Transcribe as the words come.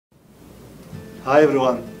Hi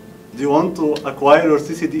everyone. Do you want to acquire your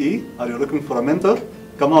CCDE? Are you looking for a mentor?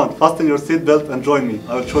 Come on, fasten your seatbelt and join me.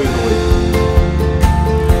 I will show you the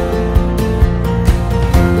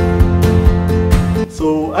way.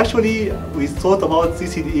 So actually, we thought about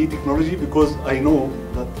CCDE technology because I know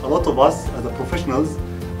that a lot of us as professionals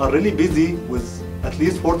are really busy with at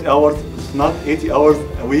least 40 hours, if not 80 hours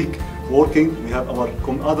a week working. We have our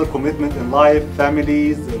other commitment in life,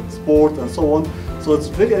 families, sport and so on. So it's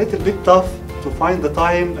really a little bit tough to find the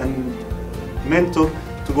time and mentor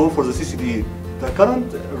to go for the CCDE. The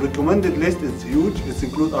current recommended list is huge. It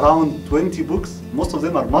includes around 20 books. Most of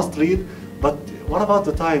them are must read. But what about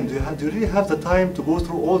the time? Do you really have the time to go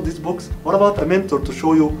through all these books? What about a mentor to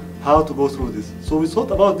show you how to go through this? So we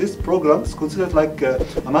thought about this program. It's considered like a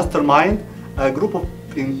mastermind, a group of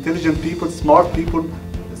intelligent people, smart people,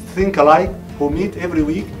 think alike, who meet every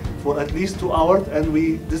week for at least 2 hours, and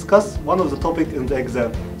we discuss one of the topics in the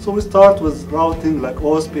exam. So we start with routing like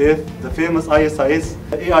OSPF, the famous ISIS,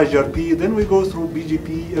 AIGRP, then we go through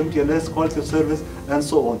BGP, MPLS, quality of service, and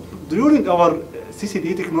so on. During our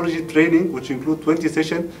CCDE Technology Training, which include 20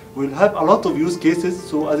 sessions, we'll have a lot of use cases.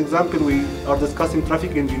 So as example, we are discussing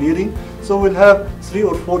traffic engineering. So we'll have 3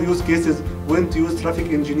 or 4 use cases when to use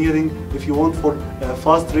traffic engineering if you want for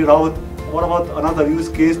fast reroute. What about another use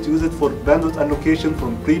case to use it for bandwidth allocation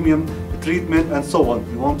from premium treatment and so on.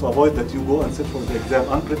 We want to avoid that you go and sit for the exam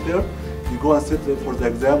unprepared. You go and sit for the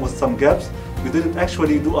exam with some gaps. You didn't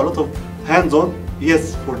actually do a lot of hands-on.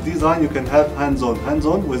 Yes, for design you can have hands-on.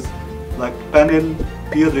 Hands-on with like panel,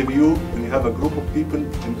 peer review, when you have a group of people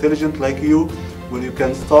intelligent like you, where you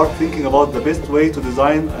can start thinking about the best way to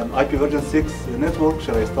design an IP version 6 network.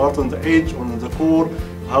 Shall I start on the edge or on the core?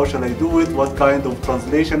 How shall I do it? What kind of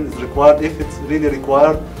translation is required if it's really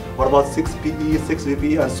required? What about 6PE,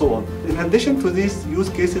 6VPE, and so on. In addition to these use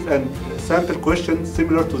cases and sample questions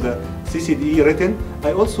similar to the CCDE written,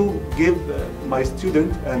 I also give my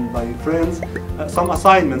students and my friends some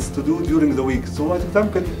assignments to do during the week. So as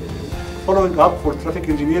example, following up for traffic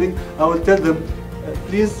engineering, I will tell them,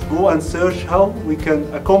 please go and search how we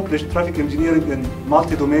can accomplish traffic engineering in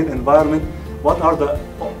multi-domain environment. What are the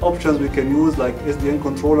options we can use, like SDN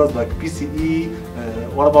controllers, like PCE,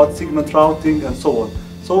 what about segment routing, and so on.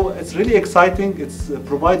 So it's really exciting. It's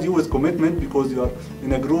provide you with commitment because you are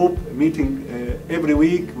in a group meeting every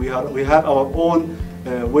week. We have our own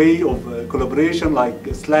way of collaboration,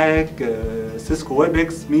 like Slack, Cisco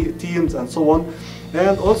WebEx, Teams, and so on.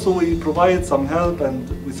 And also we provide some help and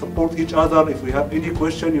we support each other. If we have any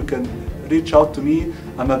question, you can reach out to me.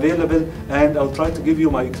 I'm available, and I'll try to give you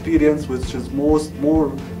my experience, which is more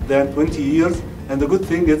than 20 years. And the good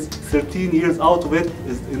thing is 13 years out of it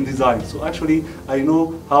is in design. So actually I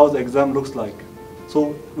know how the exam looks like.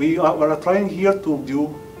 So we are trying here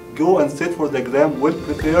to go and sit for the exam well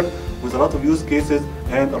prepared with a lot of use cases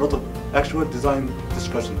and a lot of actual design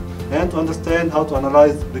discussion, and to understand how to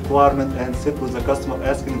analyze requirement and sit with the customer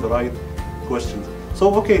asking the right questions.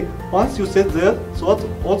 So okay, once you sit there, so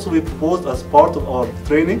what also we proposed as part of our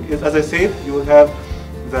training is, as I said, you will have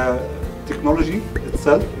the technology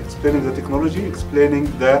itself, explaining the technology, explaining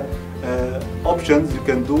the options you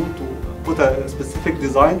can do to put a specific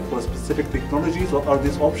design for a specific technologies. What are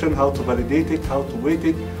these options, how to validate it, how to weight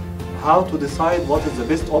it, how to decide what is the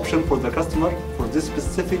best option for the customer, for this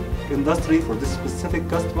specific industry, for this specific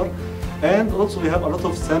customer. And also we have a lot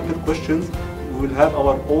of sample questions. We will have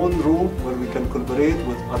our own room where we can collaborate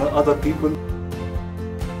with other people.